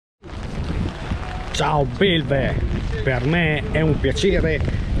Ciao belve, per me è un piacere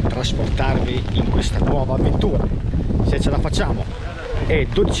trasportarvi in questa nuova avventura. Se ce la facciamo e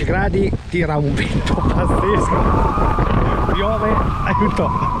 12 gradi, tira un vento pazzesco, piove,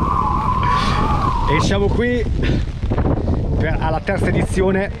 aiuto. E siamo qui alla terza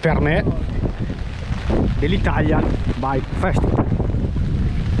edizione per me dell'Italian Bike Festival.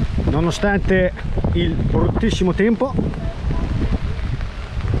 Nonostante il bruttissimo tempo,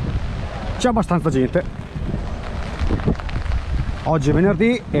 c'è abbastanza gente. Oggi è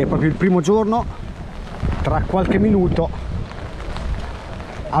venerdì, è proprio il primo giorno. Tra qualche minuto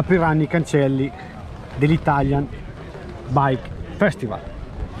apriranno i cancelli dell'Italian Bike Festival.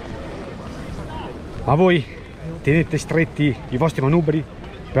 Ma voi tenete stretti i vostri manubri,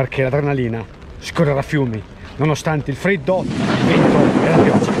 perché l'adrenalina scorrerà a fiumi nonostante il freddo, il vento e la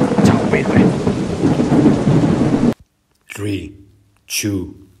pioggia. Ciao belve. 3, 2,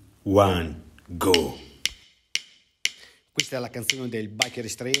 1, go. Questa è la canzone del biker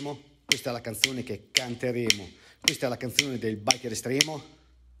estremo, questa è la canzone che canteremo, questa è la canzone del biker estremo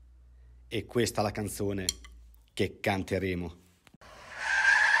e questa è la canzone che canteremo.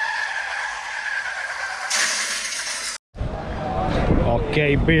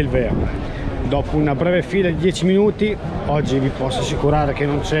 Ok belve, dopo una breve fila di 10 minuti, oggi vi posso assicurare che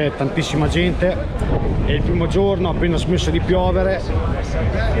non c'è tantissima gente. È il primo giorno, appena smesso di piovere,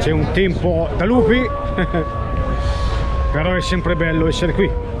 c'è un tempo da lupi, però è sempre bello essere qui.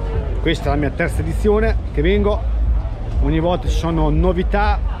 Questa è la mia terza edizione che vengo, ogni volta ci sono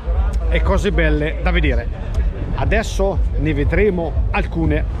novità e cose belle da vedere. Adesso ne vedremo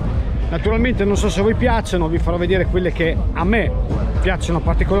alcune. Naturalmente non so se a voi piacciono, vi farò vedere quelle che a me piacciono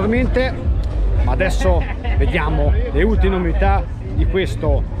particolarmente, ma adesso vediamo le ultime novità di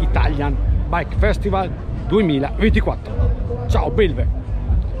questo Italian Bike Festival 2024. Ciao belve,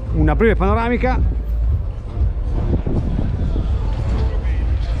 una breve panoramica.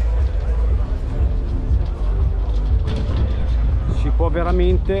 Si può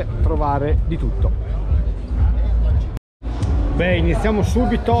veramente trovare di tutto. Beh, iniziamo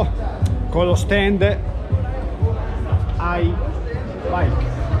subito con lo stand iBike.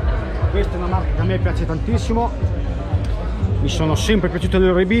 Questa è una marca che a me piace tantissimo, mi sono sempre piaciute le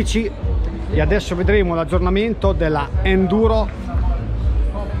loro bici e adesso vedremo l'aggiornamento della Enduro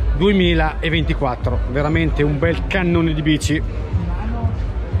 2024. Veramente un bel cannone di bici,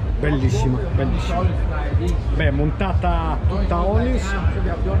 bellissima, bellissima. Beh, montata tutta Ogni,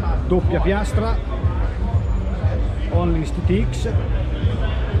 doppia piastra, Ogni TTX,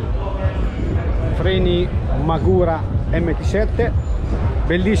 freni Magura MT7,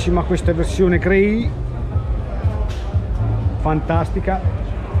 bellissima questa versione grey, fantastica.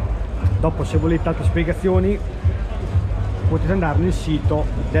 Dopo, se volete altre spiegazioni, potete andare nel sito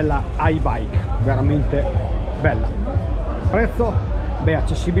della iBike, veramente bella. Prezzo? Beh,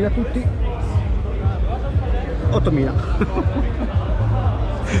 accessibile a tutti, 8.000.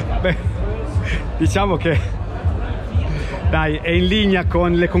 Beh, diciamo che dai, è in linea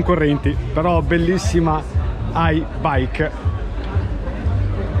con le concorrenti, però bellissima iBike.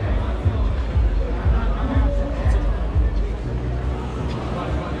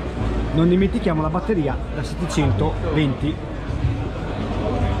 Non dimentichiamo la batteria da 720.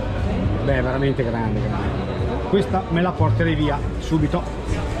 Beh, veramente grande, grande. Questa me la porterei via subito.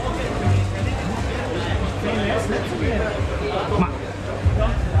 Ma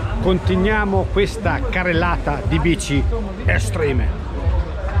continuiamo questa carrellata di bici estreme.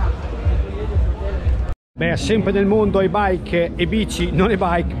 Beh, sempre nel mondo e-bike e bici non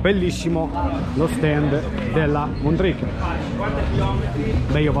e-bike, bellissimo lo stand della Mondrick.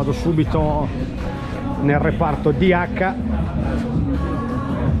 Beh, io vado subito nel reparto DH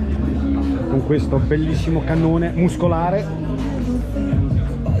con questo bellissimo cannone muscolare,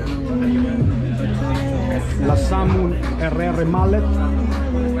 la Samun RR Mallet,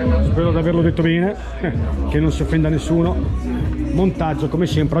 spero di averlo detto bene, che non si offenda nessuno. Montaggio come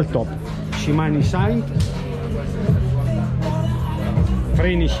sempre al top, Shimano Saint,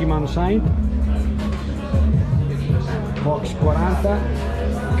 freni Shimano Saint, box 40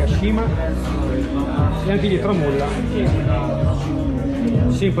 Kashima e anche dietro molla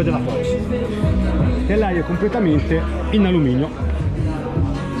sempre della Fox, telaio completamente in alluminio,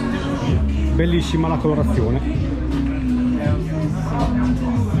 bellissima la colorazione,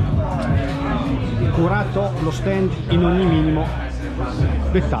 curato lo stand in ogni minimo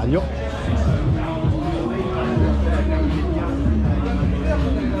dettaglio.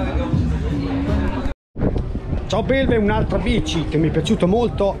 Ciao belve, un'altra bici che mi è piaciuta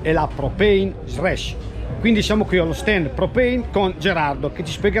molto è la Propane Slash. Quindi siamo qui allo stand Propane con Gerardo che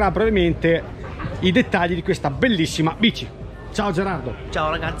ci spiegherà brevemente i dettagli di questa bellissima bici. Ciao Gerardo. Ciao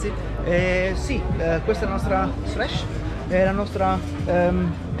ragazzi, questa è la nostra Slash, è la nostra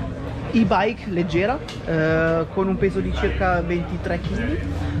e-bike leggera con un peso di circa 23 kg.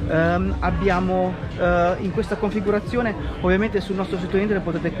 Abbiamo in questa configurazione, ovviamente sul nostro sito internet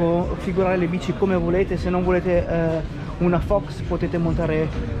potete configurare le bici come volete. Se non volete una Fox potete montare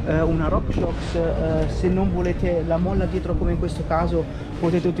una RockShox, se non volete la molla dietro come in questo caso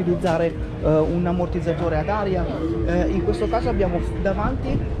potete utilizzare un ammortizzatore ad aria. In questo caso abbiamo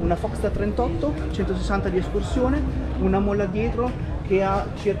davanti una Fox da 38, 160 di escursione, una molla dietro che ha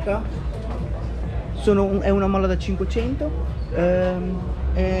circa, è una molla da 500,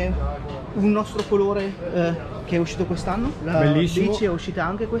 è un nostro colore che è uscito quest'anno, la bici è uscita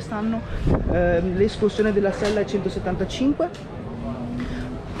anche quest'anno, l'escursione della sella è 175,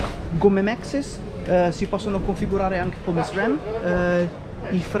 gomme Maxxis, si possono configurare anche come SRAM,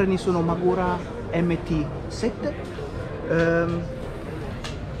 i freni sono Magura MT7,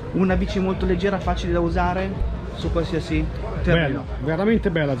 una bici molto leggera, facile da usare su qualsiasi terreno. Bella, veramente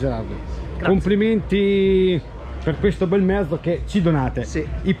bella Gerardo. Grazie. Complimenti per questo bel mezzo che ci donate. Sì.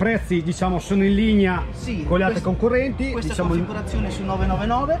 I prezzi diciamo sono in linea con le altre concorrenti. Questa diciamo, configurazione su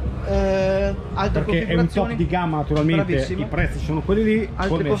 999, altre perché è un top di gamma naturalmente. Bravissimo. I prezzi sono quelli lì.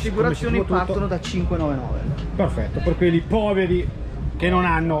 Altre configurazioni partono da 599. Perfetto, per quelli poveri che non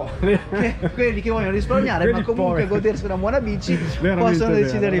hanno quelli che vogliono risparmiare quelli ma comunque poveri. godersi una buona bici Veramente possono bello,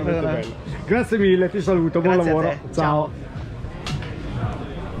 decidere di veramente prendere. bello. Grazie mille, ti saluto, buon Grazie a lavoro. te. Ciao.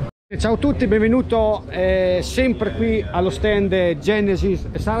 Ciao a tutti, benvenuto sempre qui allo stand Genesis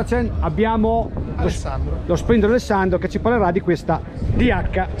e Saracen. Abbiamo lo splendido Alessandro che ci parlerà di questa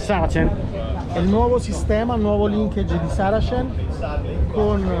DH Saracen. È il nuovo sistema, il nuovo linkage di Saracen,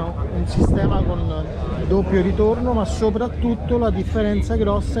 con un sistema con doppio ritorno, ma soprattutto la differenza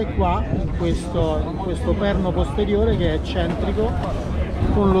grossa è qua in questo perno posteriore che è eccentrico,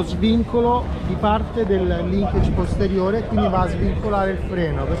 con lo svincolo di parte del linkage posteriore, quindi va a svincolare il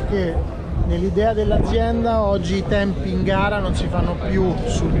freno, perché nell'idea dell'azienda oggi i tempi in gara non si fanno più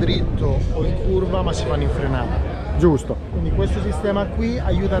sul dritto o in curva, ma si fanno in frenata. Giusto. Quindi questo sistema qui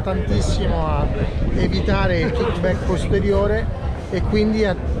aiuta tantissimo a evitare il kickback posteriore e quindi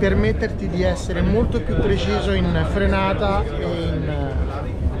a permetterti di essere molto più preciso in frenata e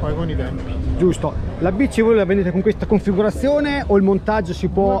poi con i tempi. Giusto. La bici voi la vendete con questa configurazione o il montaggio si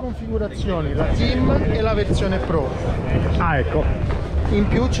può... Due configurazioni, la Team e la versione Pro. Ah, ecco. In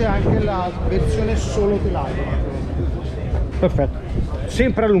più c'è anche la versione solo telaio. Perfetto.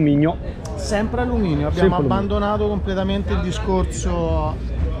 Sempre alluminio. Sempre alluminio, abbiamo Sempre abbandonato completamente il discorso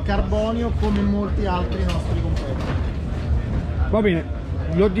carbonio come molti altri nostri competitor. Va bene,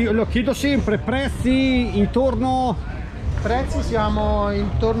 lo chiedo sempre, prezzi intorno... Prezzi siamo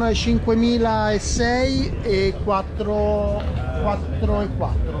intorno ai 5.600 e 4.400.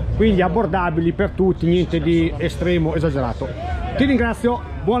 Quindi abbordabili per tutti, niente di estremo esagerato. Ti ringrazio,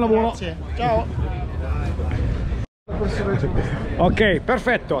 buon lavoro. Grazie, ciao. Ok,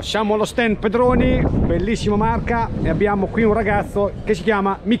 perfetto, siamo allo stand Pedroni, bellissima marca, e abbiamo qui un ragazzo che si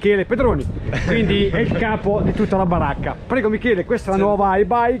chiama Michele Pedroni, quindi è il capo di tutta la baracca. Prego Michele, questa è la nuova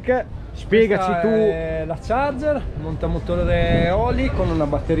e-bike. Spiegaci Questa tu. È la Charger, montamotore Oli con una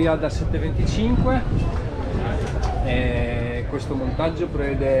batteria da 725. Questo montaggio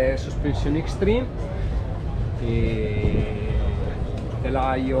prevede sospensioni extreme,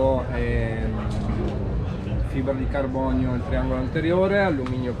 telaio, fibra di carbonio il triangolo anteriore,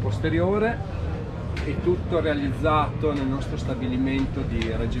 alluminio posteriore, e tutto realizzato nel nostro stabilimento di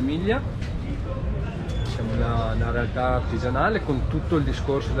Reggio Emilia. Siamo una realtà artigianale con tutto il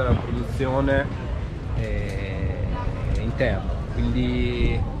discorso della produzione interna,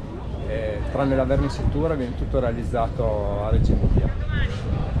 quindi tranne la vernisatura viene tutto realizzato a Reggio Emilia.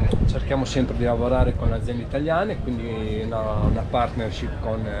 Cerchiamo sempre di lavorare con aziende italiane, quindi una partnership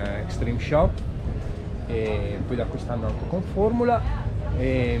con Extreme Shop, e poi da quest'anno anche con Formula.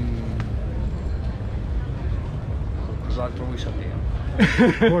 Cos'altro vuoi sapere?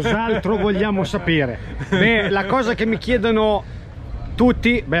 Cos'altro vogliamo sapere? Beh, la cosa che mi chiedono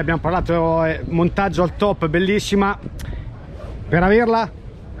tutti, beh, abbiamo parlato montaggio al top, bellissima. Per averla?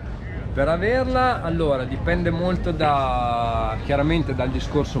 Per averla, allora, dipende molto chiaramente dal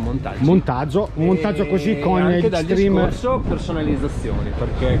discorso montaggio. Un montaggio così con anche il dal discorso personalizzazioni,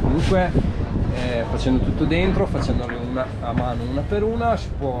 perché comunque facendo tutto dentro, facendole una a mano una per una, si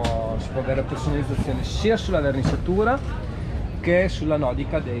può avere personalizzazione sia sulla vernisatura che sulla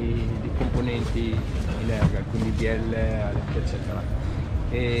nodica dei componenti in erga, quindi bielle, eccetera.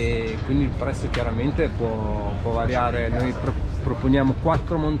 E quindi il prezzo chiaramente può variare. Noi proponiamo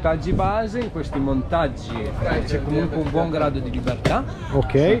 4 montaggi base. In questi montaggi c'è comunque un buon grado di libertà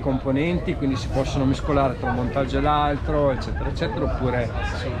sui componenti, quindi si possono mescolare tra un montaggio e l'altro, eccetera eccetera, oppure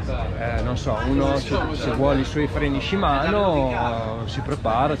non so, uno se vuole i suoi freni Shimano si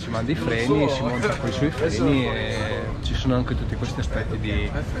prepara, ci manda i freni, si monta con i suoi freni, e ci sono anche tutti questi aspetti di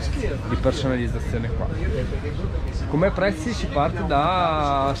personalizzazione qua. Come prezzi si parte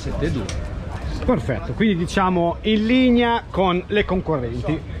da 7,2. Perfetto, quindi diciamo in linea con le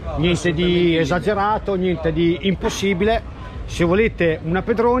concorrenti, niente di esagerato, niente di impossibile. Se volete una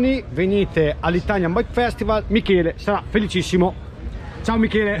Pedroni venite all'Italian Bike Festival, Michele sarà felicissimo. Ciao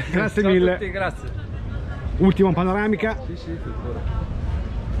Michele, grazie Ciao mille. a tutti, grazie. Ultima panoramica. Sì, sicuro.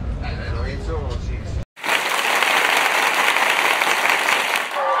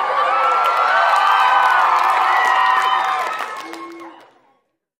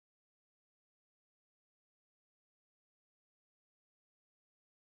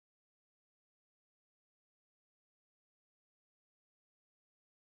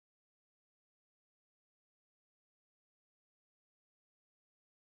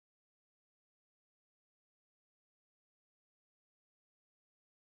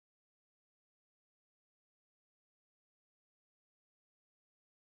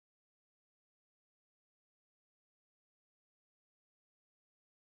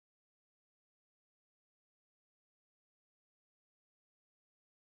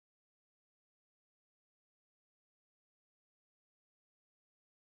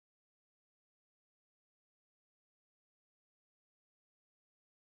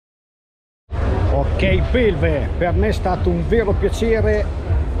 Ok belve, per me è stato un vero piacere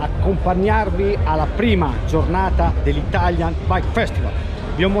accompagnarvi alla prima giornata dell'Italian Bike Festival.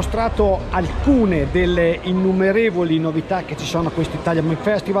 Vi ho mostrato alcune delle innumerevoli novità che ci sono a questo Italian Bike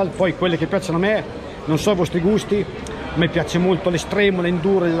Festival, poi quelle che piacciono a me, non so i vostri gusti. A me piace molto l'estremo,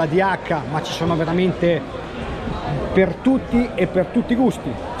 l'enduro, la DH, ma ci sono veramente per tutti e per tutti i gusti.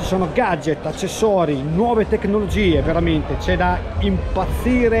 Ci sono gadget, accessori, nuove tecnologie, veramente c'è da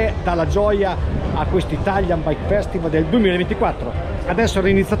impazzire dalla gioia a questo Italian Bike Festival del 2024. Adesso è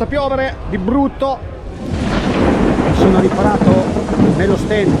iniziato a piovere di brutto, sono riparato nello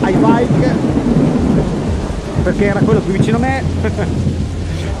stand iBike perché era quello più vicino a me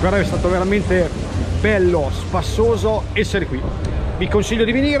però è stato veramente bello, spassoso essere qui. Vi consiglio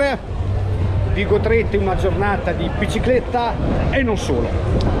di venire, vi godrete una giornata di bicicletta e non solo.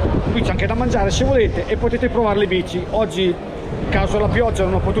 Qui c'è anche da mangiare se volete e potete provare le bici. Oggi, caso la pioggia,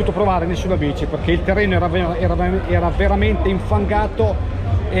 non ho potuto provare nessuna bici perché il terreno era veramente infangato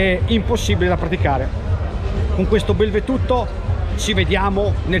e impossibile da praticare. Con questo bel tutto ci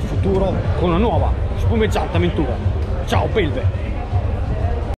vediamo nel futuro con una nuova spumeggiante avventura. Ciao belve!